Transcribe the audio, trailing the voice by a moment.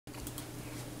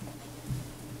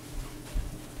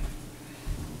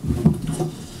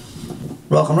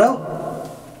Rock and roll.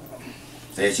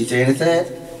 32 and a third.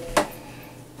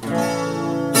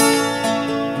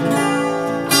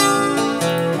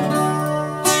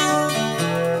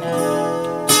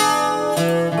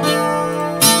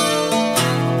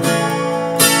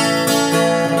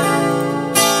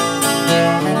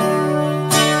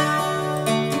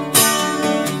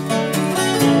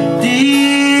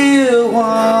 Dear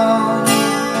one,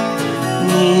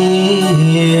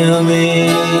 near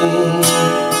me.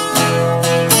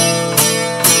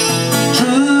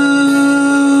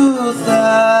 Truth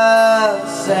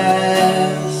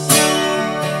says,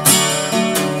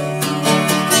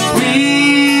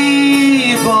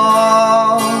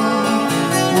 reborn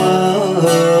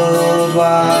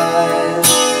worldwide.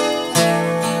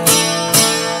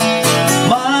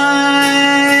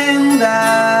 Mind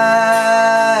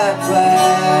at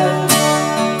rest.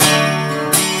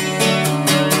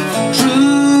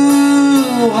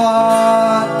 True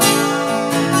heart,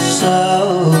 so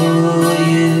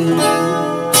you.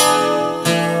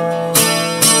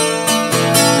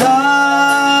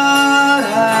 God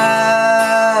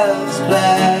has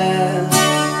blessed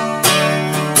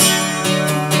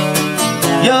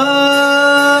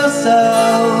your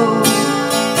soul.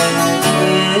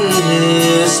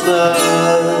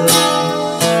 Whispers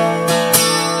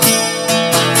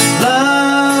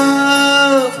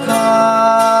love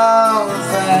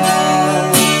confess.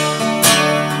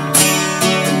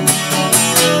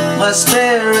 My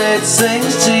spirit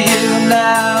sings to you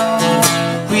now.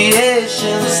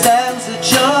 Creation stands at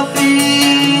your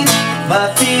feet. My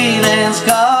feelings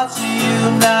call to you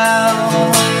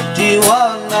now. Do you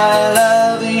want my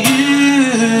love?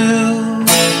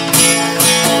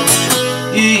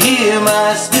 You hear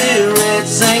my spirit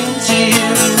sing to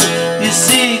you. You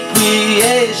see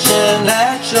creation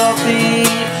at your feet.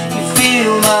 You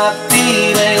feel my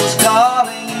feelings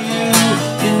calling you.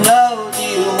 You know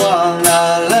you want I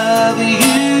love you.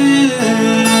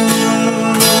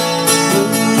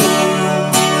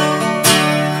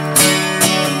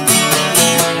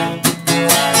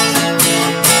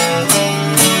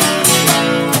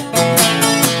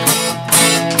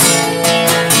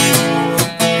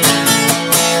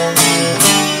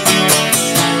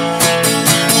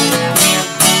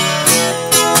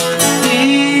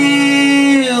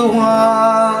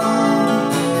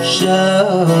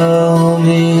 Show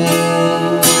me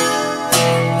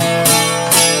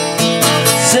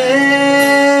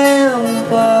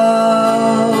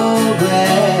simple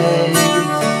grace.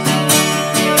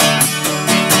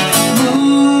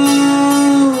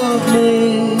 Move me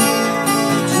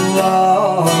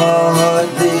toward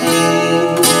thee.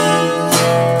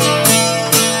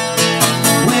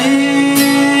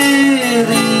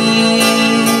 With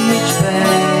each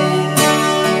pain,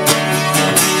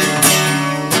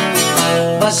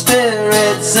 my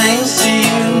spirit sings to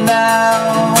you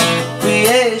now.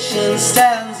 Creation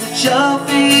stands at your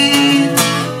feet.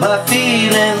 My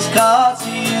feelings call to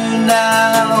you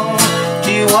now. Do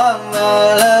you want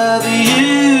my love?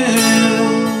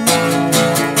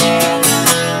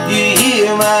 You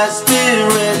hear my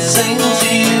spirit sing to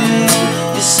you.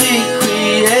 You see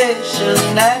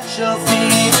creation at your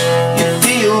feet. You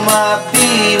feel my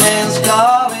feelings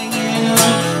calling you.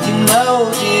 You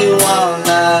know you want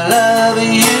my love.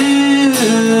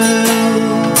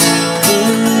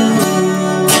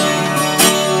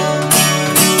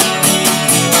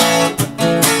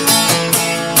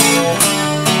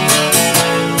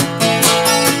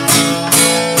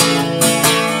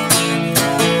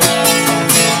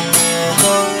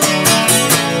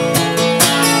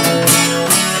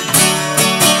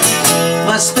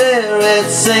 My spirit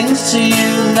sings to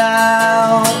you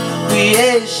now.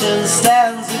 Creation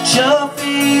stands at your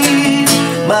feet.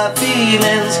 My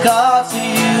feelings call to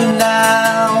you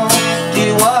now. Do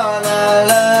you wanna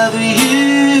love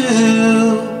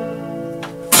you?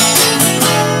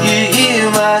 You hear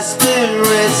my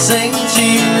spirit sing to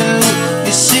you.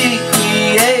 You see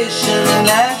creation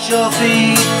at your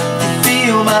feet. You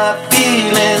feel my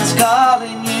feelings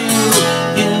calling you.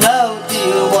 You know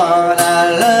you wanna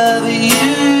love you.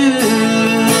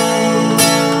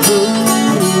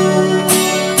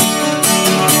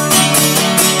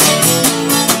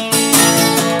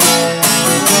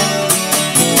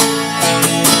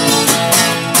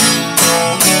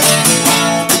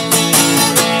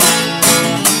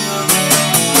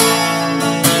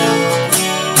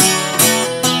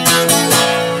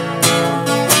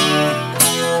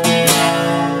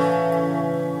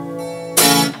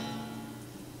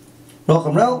 Rock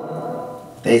and roll.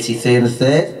 33 and a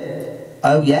third.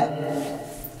 Oh yeah.